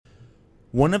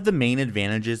One of the main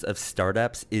advantages of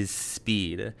startups is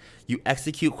speed. You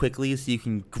execute quickly so you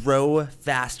can grow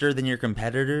faster than your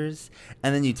competitors,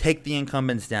 and then you take the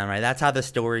incumbents down, right? That's how the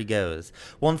story goes.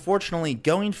 Well, unfortunately,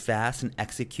 going fast and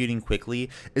executing quickly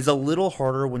is a little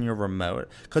harder when you're remote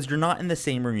because you're not in the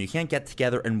same room. You can't get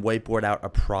together and whiteboard out a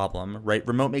problem, right?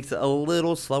 Remote makes it a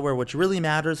little slower, which really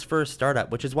matters for a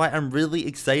startup, which is why I'm really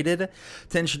excited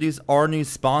to introduce our new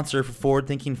sponsor for Forward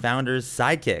Thinking Founders,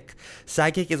 Sidekick.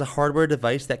 Sidekick is a hardware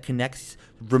device that connects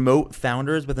remote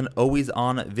founders with an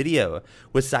always-on video.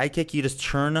 With Sidekick, you just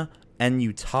turn and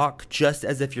you talk just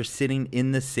as if you're sitting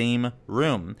in the same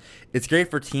room. It's great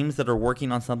for teams that are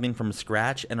working on something from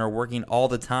scratch and are working all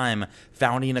the time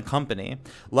founding a company.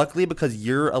 Luckily, because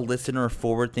you're a listener of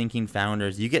Forward Thinking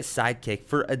Founders, you get Sidekick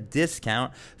for a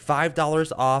discount,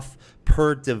 $5 off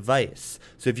per device.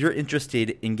 So if you're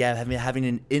interested in having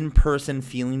an in-person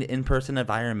feeling, in-person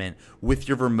environment with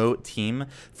your remote team,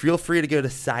 feel free to go to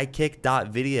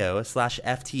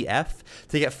sidekick.video/FTF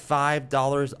to get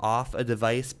 $5 off a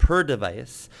device per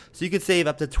device. So you could save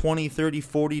up to $20, $30,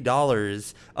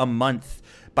 $40 a month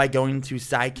by going to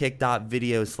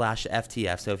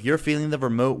sidekick.video/FTF. So if you're feeling the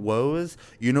remote woes,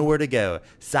 you know where to go.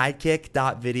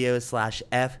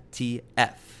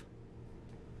 Sidekick.video/FTF.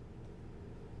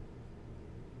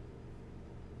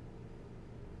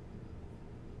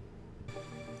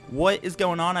 What is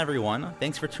going on, everyone?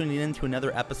 Thanks for tuning in to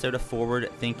another episode of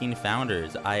Forward Thinking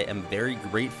Founders. I am very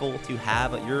grateful to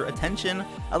have your attention,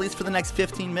 at least for the next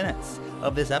 15 minutes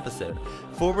of this episode.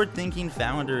 Forward Thinking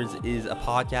Founders is a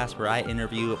podcast where I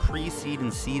interview pre-seed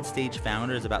and seed stage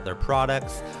founders about their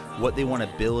products, what they want to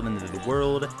build into the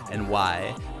world, and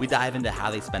why. We dive into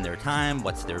how they spend their time,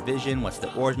 what's their vision, what's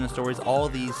the origin stories, all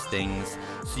these things,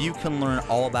 so you can learn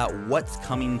all about what's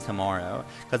coming tomorrow.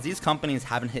 Because these companies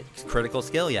haven't hit critical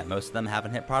scale yet. Most of them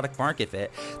haven't hit product market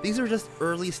fit. These are just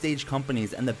early stage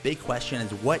companies, and the big question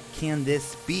is, what can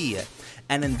this be?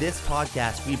 And in this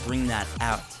podcast, we bring that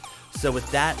out. So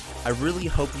with that, I really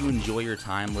hope you enjoy your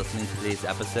time listening to today's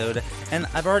episode. And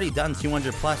I've already done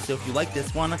 200 plus, so if you like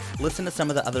this one, listen to some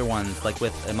of the other ones, like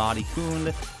with Imadi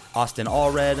Kund, Austin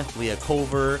Allred, Leah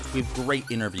Culver. We have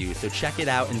great interviews, so check it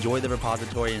out, enjoy the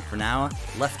repository, and for now,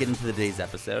 let's get into today's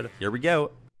episode. Here we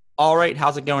go. All right,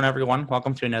 how's it going, everyone?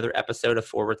 Welcome to another episode of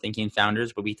Forward Thinking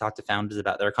Founders, where we talk to founders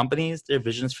about their companies, their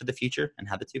visions for the future, and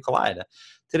how the two collide.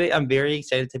 Today, I'm very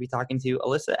excited to be talking to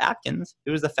Alyssa Atkins,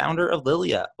 who is the founder of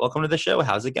Lilia. Welcome to the show.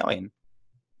 How's it going?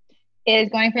 It is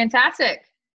going fantastic.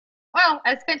 Well,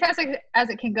 as fantastic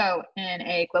as it can go in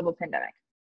a global pandemic.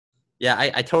 Yeah,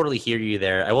 I totally hear you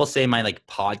there. I will say my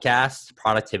podcast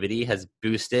productivity has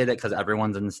boosted because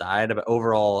everyone's inside. But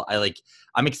overall,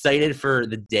 I'm excited for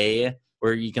the day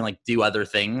where you can do other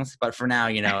things. But for now,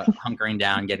 hunkering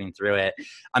down, getting through it.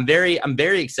 I'm very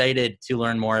excited to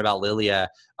learn more about Lilia.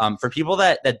 For people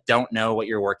that don't know what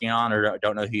you're working on or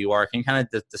don't know who you are, can you kind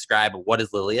of describe what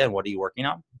is Lilia and what are you working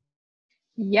on?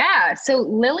 Yeah, so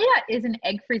Lilia is an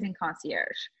egg freezing concierge.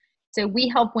 So we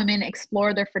help women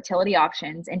explore their fertility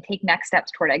options and take next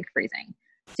steps toward egg freezing.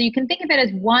 So you can think of it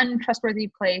as one trustworthy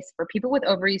place for people with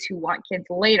ovaries who want kids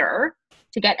later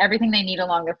to get everything they need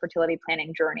along their fertility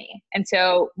planning journey. And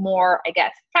so more, I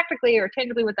guess, practically or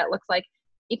tangibly what that looks like,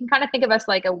 you can kind of think of us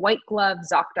like a white glove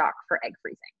ZocDoc for egg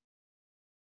freezing.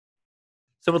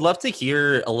 So would love to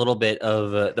hear a little bit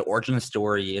of the origin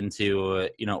story into,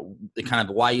 the kind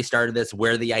of why you started this,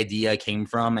 where the idea came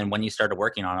from, and when you started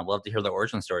working on it. I'd love to hear the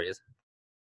origin stories.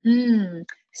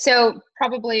 So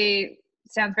probably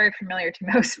sounds very familiar to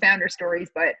most founder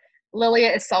stories, but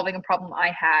Lilia is solving a problem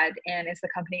I had, and it's the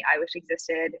company I wish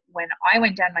existed when I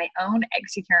went down my own egg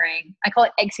securing. I call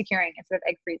it egg securing instead of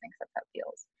egg freezing, because that's how it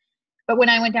feels. But when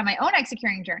I went down my own egg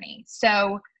securing journey,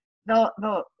 so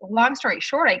the long story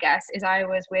short, I guess, is I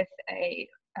was with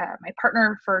my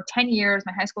partner for 10 years,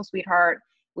 my high school sweetheart.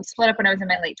 We split up when I was in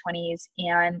my late 20s,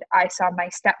 and I saw my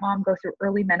stepmom go through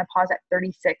early menopause at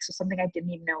 36, so something I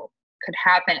didn't even know could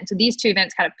happen. And so these two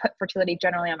events kind of put fertility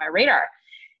generally on my radar.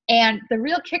 And the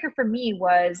real kicker for me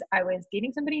was I was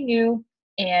dating somebody new,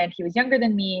 and he was younger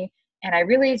than me, and I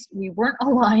realized we weren't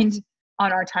aligned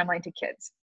on our timeline to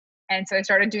kids. And so I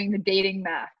started doing the dating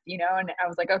math, and I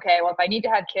was like, okay, well, if I need to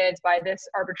have kids by this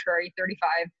arbitrary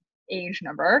 35 age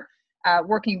number,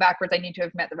 working backwards, I need to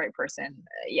have met the right person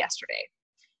yesterday.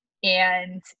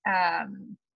 And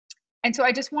so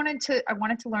I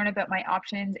wanted to learn about my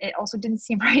options. It also didn't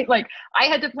seem right. Like I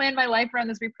had to plan my life around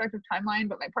this reproductive timeline,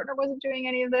 but my partner wasn't doing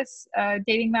any of this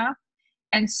dating math.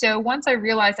 And so once I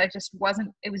realized it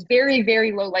was very,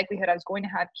 very low likelihood I was going to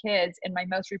have kids in my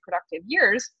most reproductive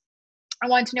years, I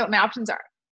wanted to know what my options are.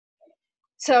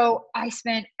 So I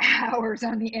spent hours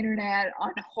on the internet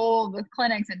on hold with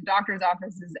clinics and doctors'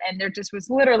 offices, and there just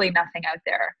was literally nothing out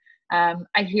there.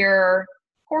 I hear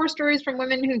horror stories from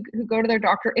women who go to their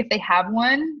doctor, if they have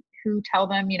one, who tell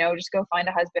them, just go find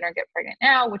a husband or get pregnant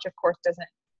now, which of course doesn't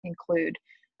include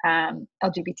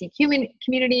LGBT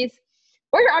communities.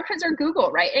 Or your options are Google,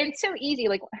 right? And it's so easy,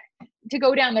 like, to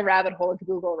go down the rabbit hole of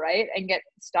Google, right? And get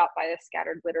stopped by the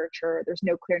scattered literature. There's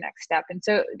no clear next step. And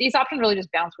so these options really just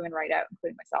bounce women right out,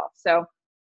 including myself. So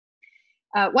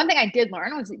one thing I did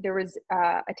learn was there was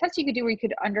a test you could do where you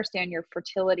could understand your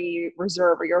fertility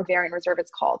reserve, or your ovarian reserve,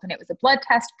 it's called. And it was a blood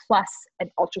test plus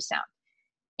an ultrasound.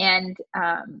 And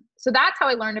so that's how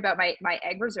I learned about my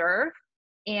egg reserve,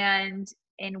 and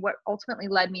what ultimately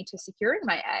led me to securing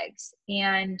my eggs.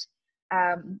 And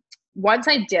once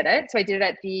I did it, so I did it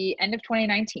at the end of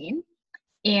 2019,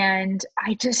 and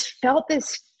I just felt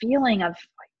this feeling of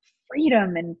like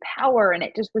freedom and power. And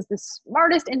it just was the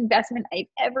smartest investment I've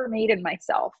ever made in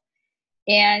myself.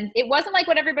 And it wasn't like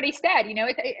what everybody said,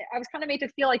 I was kind of made to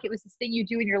feel like it was this thing you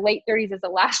do in your late 30s as a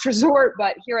last resort,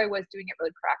 but here I was doing it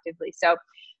really proactively. So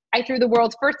I threw the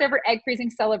world's first ever egg freezing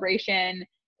celebration,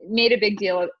 made a big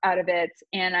deal out of it.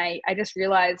 And I just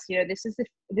realized, this is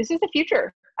the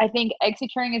future. I think egg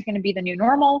securing is going to be the new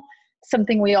normal,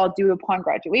 something we all do upon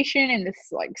graduation in this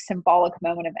like symbolic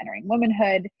moment of entering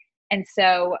womanhood. And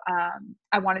so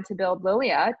I wanted to build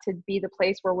Lilia to be the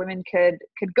place where women could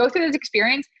go through this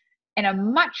experience in a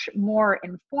much more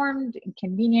informed,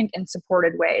 convenient, and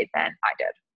supported way than I did.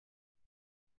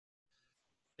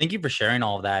 Thank you for sharing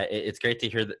all of that. It's great to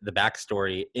hear the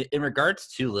backstory. In regards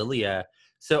to Lilia,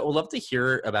 so I'd love to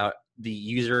hear about the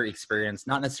user experience,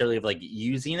 not necessarily of like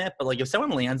using it, but like if someone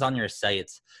lands on your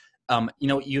sites, you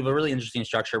have a really interesting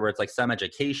structure where it's like some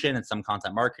education and some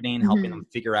content marketing, helping them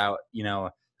figure out,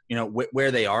 where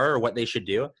they are or what they should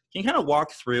do. Can you kind of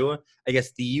walk through, I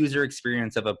guess, the user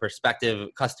experience of a prospective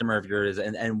customer of yours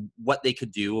and what they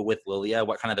could do with Lilia,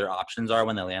 what kind of their options are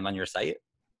when they land on your site?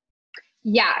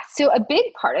 Yeah. So a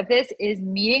big part of this is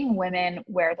meeting women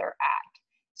where they're at.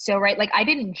 So, right, like I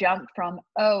didn't jump from,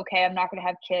 okay, I'm not going to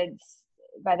have kids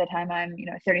by the time I'm,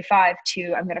 35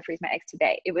 to I'm going to freeze my eggs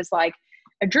today. It was like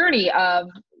a journey of,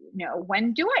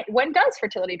 when does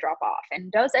fertility drop off,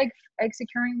 and does egg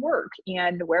securing work,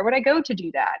 and where would I go to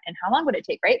do that, and how long would it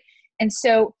take, right? And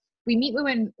so we meet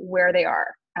women where they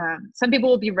are. Some people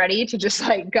will be ready to just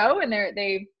like go, and they've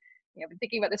been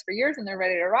thinking about this for years and they're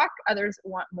ready to rock. Others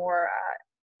want more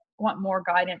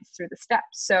guidance through the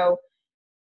steps. So,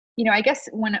 I guess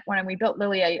when we built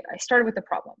Lily, I started with the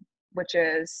problem, which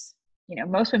is,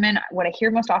 most women, what I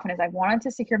hear most often is I've wanted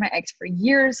to secure my eggs for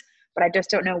years, but I just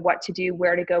don't know what to do,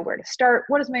 where to go, where to start.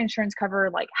 What does my insurance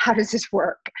cover? Like, how does this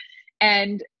work?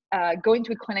 And going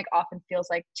to a clinic often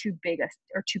feels like too big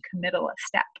or too committal a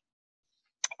step.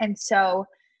 And so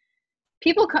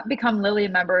people become Lilia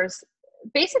members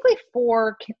basically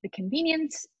for the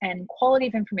convenience and quality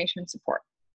of information and support.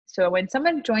 So when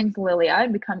someone joins Lilia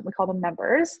and we call them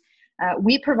members,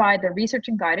 we provide the research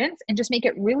and guidance and just make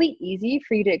it really easy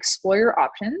for you to explore your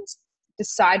options,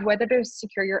 decide whether to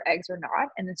secure your eggs or not,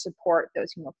 and then support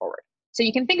those who move forward. So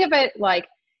you can think of it like,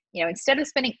 instead of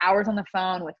spending hours on the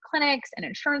phone with clinics and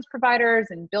insurance providers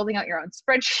and building out your own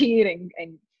spreadsheet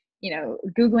and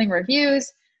Googling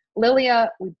reviews, Lilia,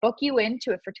 we book you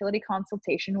into a fertility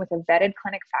consultation with a vetted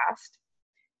clinic fast.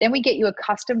 Then we get you a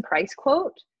custom price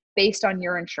quote based on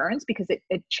your insurance, because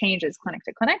it changes clinic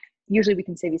to clinic. Usually we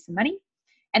can save you some money.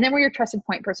 And then we're your trusted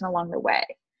point person along the way.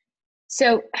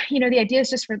 So, the idea is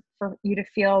just for you to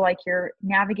feel like you're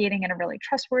navigating in a really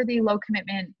trustworthy, low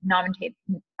commitment,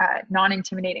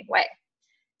 non-intimidating way.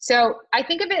 So I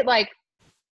think of it like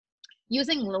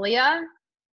using Lilia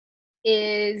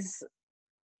is,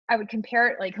 I would compare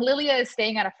it like Lilia is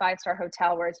staying at a 5-star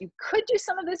hotel, whereas you could do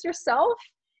some of this yourself.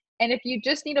 And if you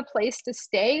just need a place to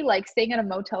stay, like staying at a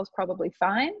motel is probably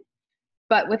fine.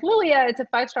 But with Lilia, it's a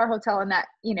 5-star hotel, and that,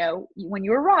 when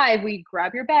you arrive, we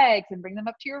grab your bags and bring them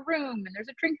up to your room, and there's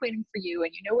a drink waiting for you,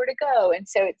 and you know where to go. And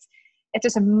so it's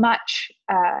just a much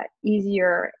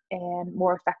easier and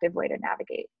more effective way to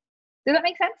navigate. Does that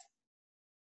make sense?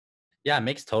 Yeah, it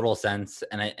makes total sense.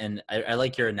 And I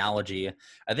like your analogy.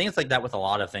 I think it's like that with a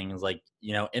lot of things. Like,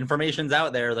 information's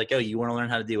out there. Like, oh, you want to learn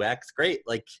how to do X? Great.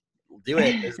 Like, do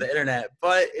it. There's the internet.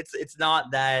 But it's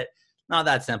not that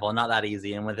simple, not that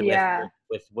easy. And with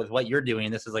what you're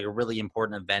doing, this is like a really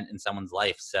important event in someone's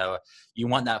life. So you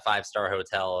want that 5-star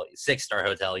hotel, 6-star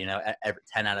hotel,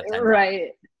 10 out of 10.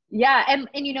 Right. Yeah. And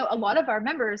a lot of our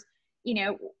members,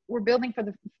 we're building for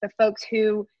the folks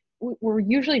who were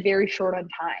usually very short on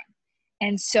time.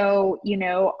 And so,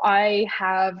 I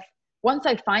have once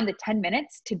I find the 10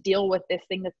 minutes to deal with this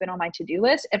thing that's been on my to-do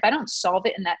list, if I don't solve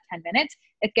it in that 10 minutes,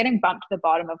 it's getting bumped to the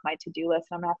bottom of my to-do list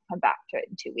and I'm gonna have to come back to it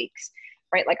in 2 weeks,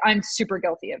 right? Like I'm super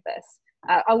guilty of this.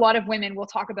 A lot of women will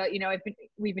talk about,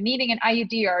 we've been needing an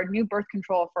IUD or new birth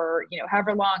control for,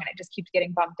 however long, and it just keeps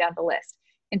getting bumped down the list.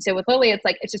 And so with Lily, it's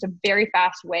like, it's just a very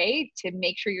fast way to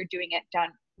make sure you're doing it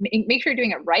make sure you're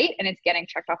doing it right. And it's getting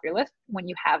checked off your list when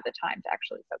you have the time to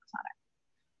actually focus on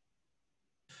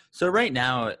it. So right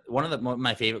now, one of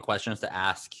my favorite questions to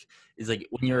ask is like,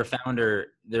 when you're a founder,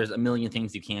 there's a million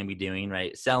things you can be doing,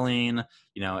 right? Selling,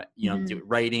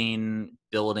 writing,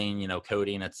 building,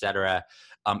 coding, etc.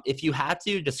 If you had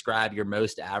to describe your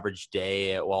most average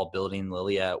day while building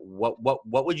Lilia,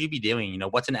 what would you be doing?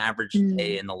 What's an average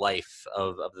day in the life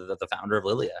of the founder of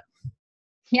Lilia?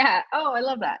 Yeah. Oh, I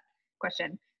love that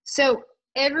question. So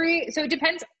it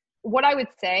depends. What I would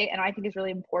say, and I think is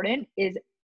really important, is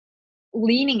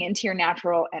leaning into your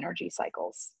natural energy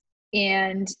cycles.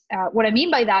 And what I mean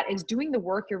by that is doing the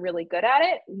work you're really good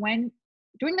at when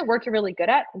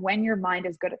your mind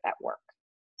is good at that work.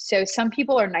 So some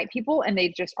people are night people and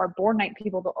they just are born night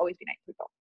people. They'll always be night people.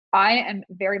 I am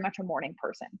very much a morning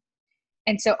person.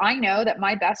 And so I know that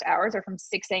my best hours are from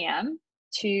 6 a.m.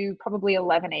 to probably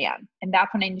 11 a.m. And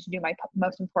that's when I need to do my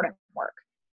most important work.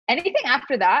 Anything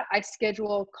after that, I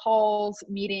schedule calls,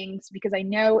 meetings, because I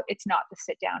know it's not to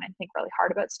sit down and think really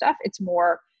hard about stuff. It's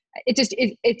more,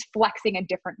 it's flexing a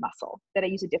different muscle that I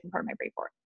use a different part of my brain for.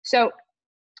 So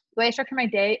the way I structure my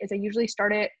day is I usually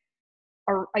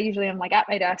am like at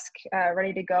my desk,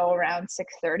 ready to go around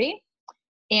 6:30.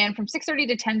 And from 6:30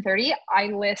 to 10:30, I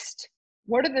list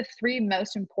what are the 3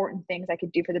 most important things I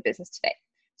could do for the business today.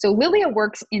 So Lilia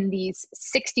works in these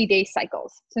 60-day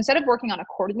cycles. So instead of working on a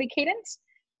quarterly cadence,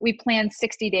 we plan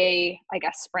 60-day,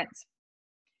 sprints.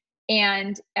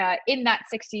 And in that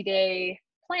 60-day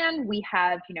plan, we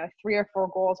have, 3 or 4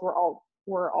 goals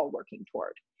we're all working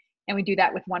toward. And we do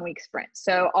that with 1 week sprints.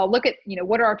 So I'll look at,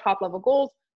 what are our top level goals?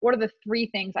 What are the 3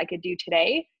 things I could do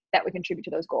today that would contribute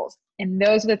to those goals? And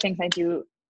those are the things I do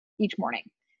each morning.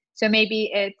 So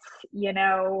maybe it's,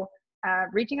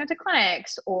 reaching out to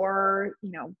clinics or,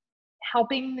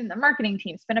 helping the marketing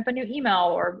team spin up a new email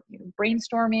or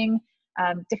brainstorming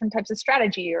different types of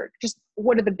strategy, or just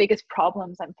what are the biggest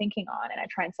problems I'm thinking on, and I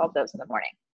try and solve those in the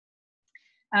morning.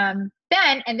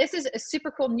 Then, and this is a super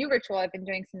cool new ritual I've been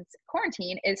doing since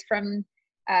quarantine, is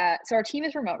so our team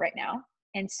is remote right now.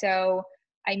 And so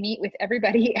I meet with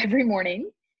everybody every morning,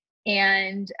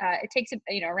 and it takes,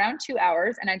 around 2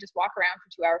 hours, and I just walk around for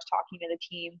 2 hours talking to the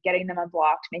team, getting them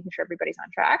unblocked, making sure everybody's on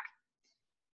track.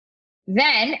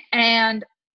 Then, and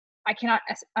I cannot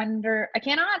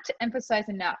emphasize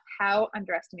enough how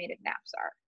underestimated naps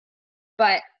are.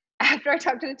 But after I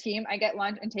talk to the team, I get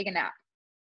lunch and take a nap.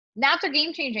 Naps are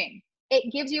game changing.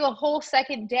 It gives you a whole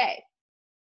second day.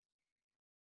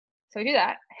 So I do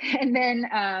that. And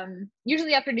then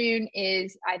usually afternoon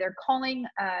is either calling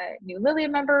new Lilia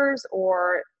members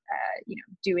or,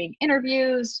 doing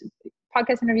interviews,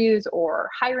 podcast interviews, or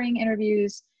hiring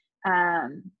interviews.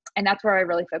 And that's where I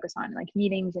really focus on, like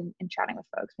meetings and chatting with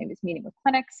folks. Maybe it's meeting with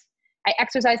clinics. I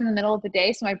exercise in the middle of the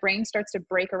day, so my brain starts to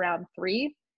break around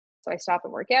 3. So I stop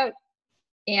and work out.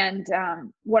 And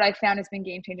what I found has been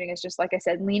game changing is just, like I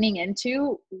said, leaning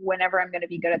into whenever I'm going to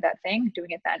be good at that thing,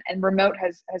 doing it then. And remote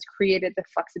has created the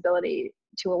flexibility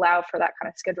to allow for that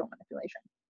kind of schedule manipulation.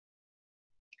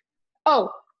 Oh,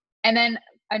 and then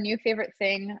a new favorite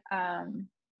thing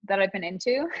that I've been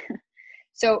into.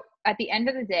 So at the end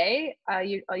of the day, I'll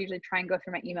usually try and go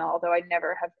through my email, although I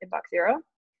never have inbox zero.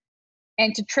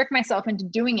 And to trick myself into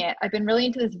doing it, I've been really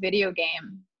into this video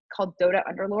game called Dota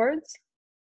Underlords.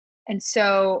 And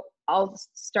so I'll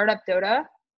start up Dota,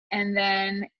 and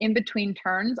then in between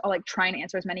turns, I'll try and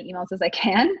answer as many emails as I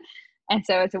can. And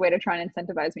so it's a way to try and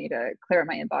incentivize me to clear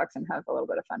my inbox and have a little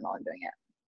bit of fun while I'm doing it.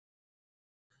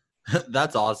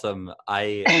 That's awesome.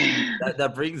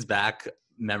 That brings back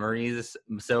memories.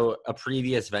 So a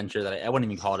previous venture that I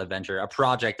wouldn't even call it a venture, a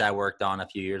project I worked on a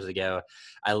few years ago,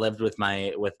 I lived with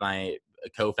my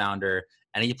co-founder,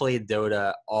 and he played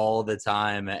Dota all the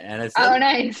time. And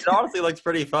nice. It honestly looks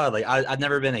pretty fun. I've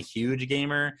never been a huge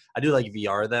gamer. I do like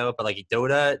VR though, but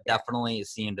Dota definitely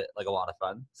seemed like a lot of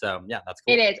fun. So yeah, that's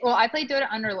cool. It is. Well, I play Dota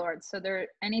Underlords, so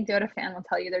any Dota fan will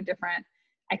tell you they're different.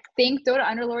 I think Dota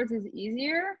Underlords is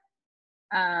easier.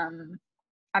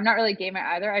 I'm not really a gamer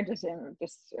either. I just am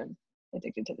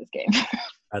addicted to this game.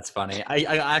 That's funny.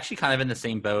 I actually kind of in the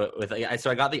same boat with,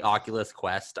 so I got the Oculus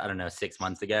Quest, I don't know, 6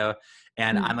 months ago,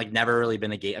 and I'm never really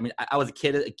been a game. I mean, I was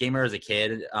a gamer as a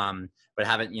kid, but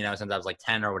haven't, since I was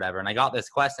 10 or whatever. And I got this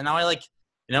Quest, and now I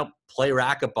play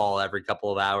racquetball every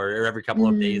couple of hours or every couple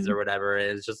of days or whatever.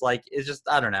 It's just,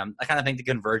 I don't know. I kind of think the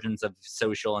convergence of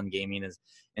social and gaming is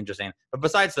interesting. But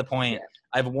besides the point,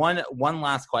 I have one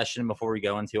last question before we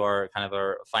go into our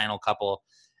final couple.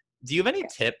 Do you have any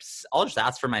tips? I'll just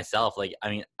ask for myself.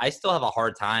 I still have a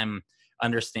hard time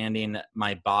understanding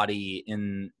my body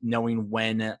in knowing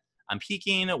when I'm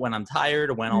peaking, when I'm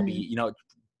tired, when I'll be,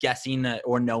 guessing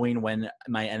or knowing when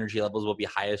my energy levels will be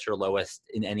highest or lowest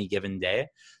in any given day. Do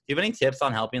you have any tips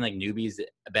on helping newbies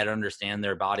better understand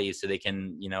their bodies so they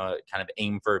can, kind of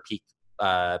aim for peak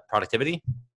productivity?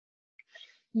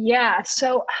 Yeah.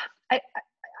 So I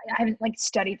haven't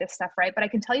studied this stuff, right? But I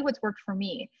can tell you what's worked for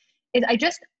me is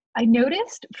I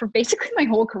noticed for basically my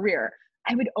whole career,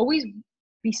 I would always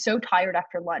be so tired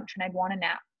after lunch and I'd want a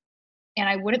nap and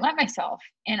I wouldn't let myself.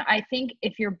 And I think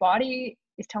if your body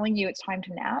is telling you it's time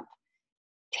to nap,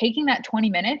 taking that 20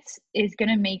 minutes is going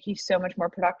to make you so much more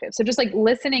productive. So just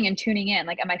listening and tuning in,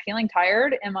 am I feeling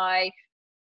tired? Am I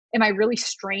really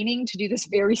straining to do this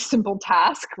very simple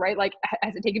task, right?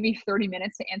 Has it taken me 30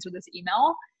 minutes to answer this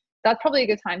email? That's probably a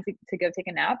good time to go take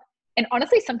a nap. And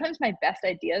honestly, sometimes my best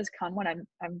ideas come when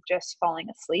I'm just falling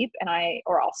asleep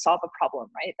or I'll solve a problem,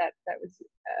 right? That was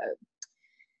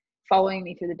following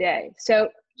me through the day. So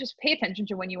just pay attention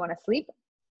to when you want to sleep.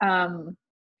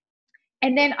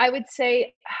 And then I would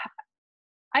say,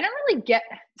 I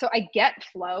get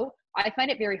flow. I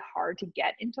find it very hard to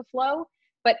get into flow,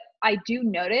 but I do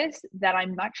notice that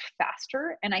I'm much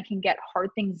faster and I can get hard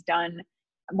things done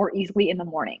more easily in the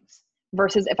mornings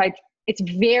versus it's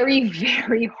very,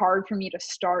 very hard for me to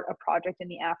start a project in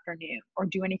the afternoon or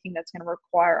do anything that's going to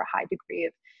require a high degree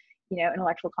of,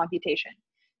 intellectual computation.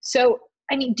 So,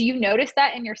 do you notice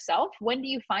that in yourself? When do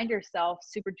you find yourself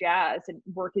super jazzed and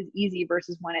work is easy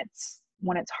versus when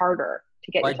it's harder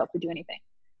to get yourself to do anything?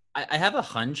 I have a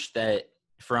hunch that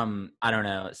from,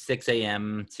 6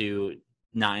 a.m. to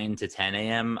 9 to 10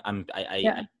 a.m.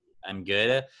 I'm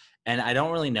good. And I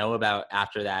don't really know about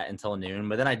after that until noon.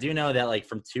 But then I do know that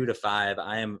from 2 to 5,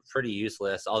 I am pretty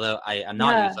useless. Although I'm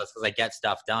not useless because I get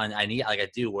stuff done. I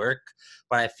do work,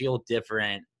 but I feel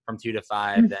different from 2 to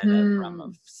 5 than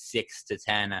from 6 to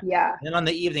 10. Yeah. And then on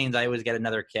the evenings, I always get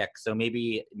another kick. So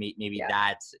maybe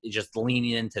that's just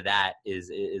leaning into that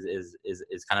is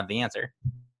kind of the answer.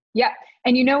 Yeah.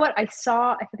 And you know what I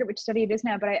saw, I forget which study it is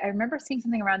now, but I remember seeing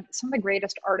something around some of the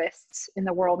greatest artists in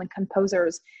the world and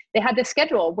composers. They had this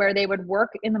schedule where they would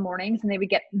work in the mornings and they would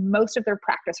get most of their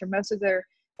practice or most of their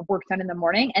work done in the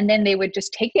morning. And then they would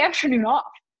just take the afternoon off.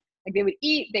 They would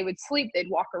eat, they would sleep, they'd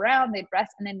walk around, they'd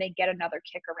rest, and then they'd get another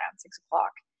kick around 6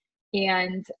 o'clock.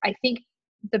 And I think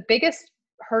the biggest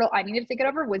hurdle I needed to get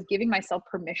over was giving myself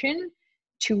permission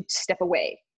to step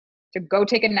away, to go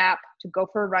take a nap, to go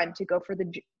for a run, to go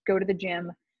to the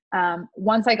gym.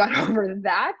 Once I got over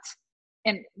that,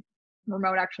 and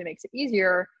remote actually makes it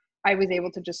easier, I was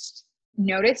able to just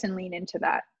notice and lean into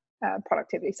that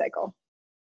productivity cycle.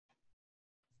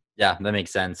 Yeah, that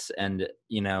makes sense. And,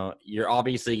 you're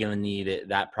obviously going to need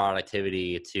that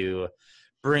productivity to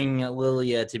bring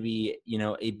Lilia to be,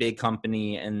 a big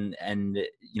company and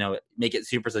make it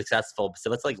super successful. So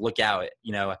let's look out,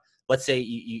 let's say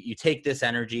you take this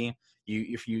energy,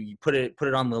 if you put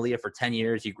it on Lilia for 10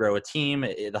 years, you grow a team,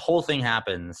 the whole thing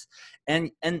happens and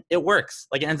it works.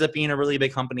 It ends up being a really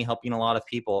big company helping a lot of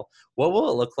people. What will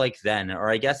it look like then?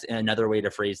 Or I guess another way to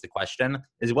phrase the question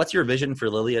is, what's your vision for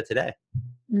Lilia today?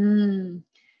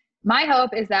 My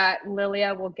hope is that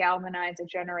Lilia will galvanize a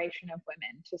generation of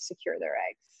women to secure their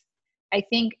eggs. I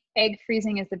think egg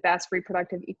freezing is the best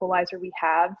reproductive equalizer we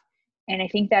have. And I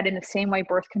think that in the same way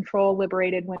birth control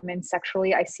liberated women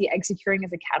sexually, I see egg securing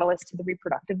as a catalyst to the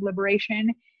reproductive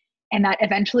liberation, and that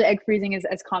eventually egg freezing is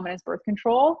as common as birth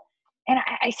control. And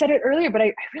I said it earlier, but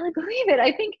I really believe it.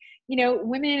 I think,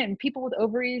 women and people with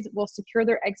ovaries will secure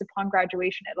their eggs upon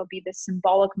graduation. It'll be this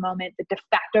symbolic moment, the de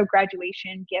facto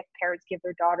graduation gift parents give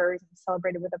their daughters and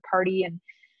celebrate it with a party. And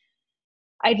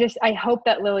I hope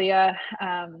that Lilia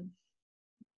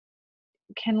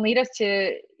can lead us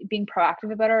to being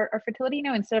proactive about our fertility,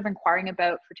 instead of inquiring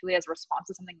about fertility as a response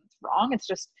to something that's wrong. It's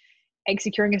just egg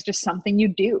securing is just something you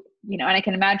do, and I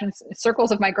can imagine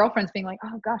circles of my girlfriends being like,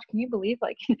 oh gosh, can you believe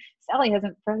Sally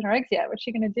hasn't frozen her eggs yet? What's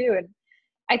she going to do? And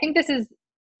I think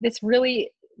this really,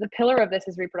 the pillar of this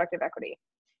is reproductive equity.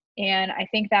 And I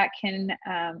think that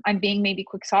I'm being maybe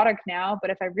quixotic now,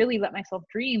 but if I really let myself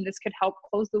dream, this could help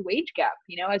close the wage gap,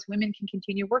 as women can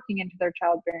continue working into their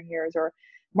childbearing years, or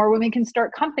more women can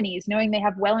start companies knowing they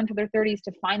have well into their 30s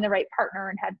to find the right partner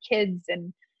and have kids.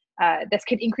 And this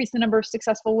could increase the number of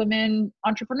successful women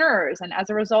entrepreneurs. And as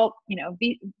a result,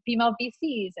 female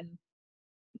VCs. And,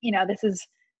 this is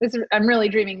I'm really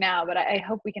dreaming now, but I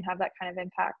hope we can have that kind of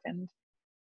impact. And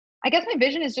I guess my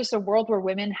vision is just a world where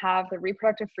women have the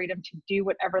reproductive freedom to do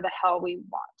whatever the hell we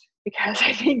want, because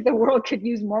I think the world could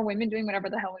use more women doing whatever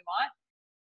the hell we want.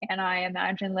 And I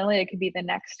imagine Lilia could be the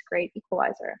next great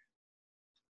equalizer.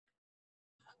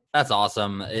 That's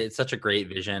awesome. It's such a great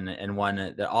vision, and one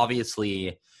that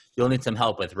obviously you'll need some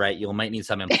help with, right? You might need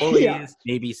some employees, Yeah.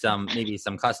 maybe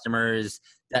some customers,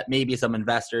 that maybe some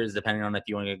investors, depending on if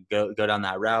you want to go down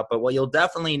that route. But what you'll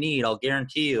definitely need, I'll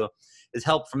guarantee you, is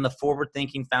help from the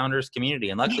forward-thinking founders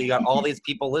community. And luckily, you got all these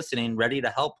people listening ready to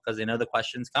help because they know the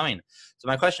question's coming. So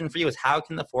my question for you is, how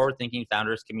can the forward-thinking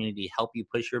founders community help you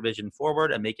push your vision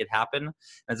forward and make it happen?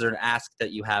 Is there an ask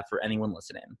that you have for anyone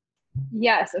listening?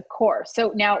 Yes, of course.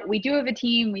 So now we do have a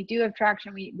team, we do have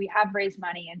traction, we have raised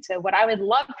money. And so what I would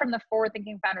love from the forward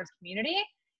thinking founders community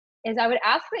is I would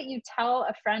ask that you tell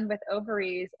a friend with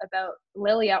ovaries about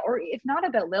Lilia, or if not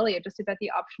about Lilia, just about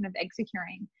the option of egg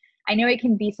securing. I know it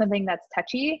can be something that's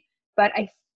touchy, but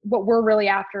what we're really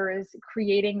after is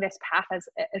creating this path as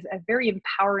a very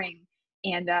empowering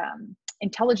and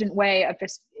intelligent way of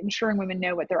just ensuring women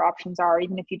know what their options are,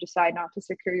 even if you decide not to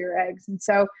secure your eggs. And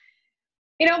so,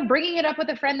 bringing it up with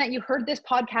a friend that you heard this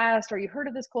podcast, or you heard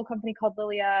of this cool company called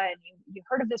Lilia, and you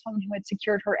heard of this woman who had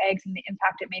secured her eggs and the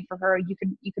impact it made for her, you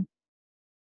could,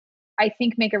 I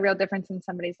think, make a real difference in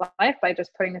somebody's life by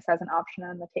just putting this as an option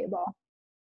on the table.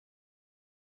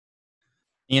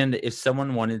 And if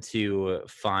someone wanted to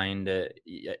find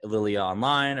Lilia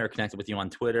online or connect with you on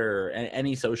Twitter or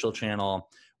any social channel,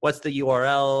 what's the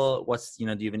URL?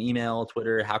 Do you have an email,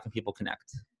 Twitter? How can people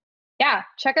connect? Yeah,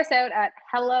 check us out at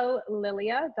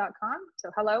hellolilia.com. So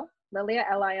hello, Lilia,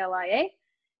 Lilia.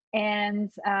 And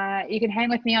you can hang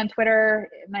with me on Twitter.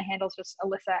 My handle's just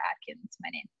Alyssa Atkins, my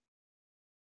name.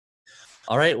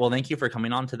 All right. Well, thank you for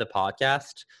coming on to the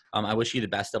podcast. I wish you the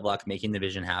best of luck making the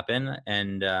vision happen.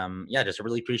 And just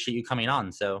really appreciate you coming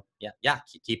on. So yeah,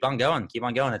 keep on going. Keep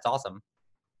on going. It's awesome.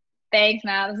 Thanks,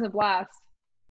 Matt. This is a blast.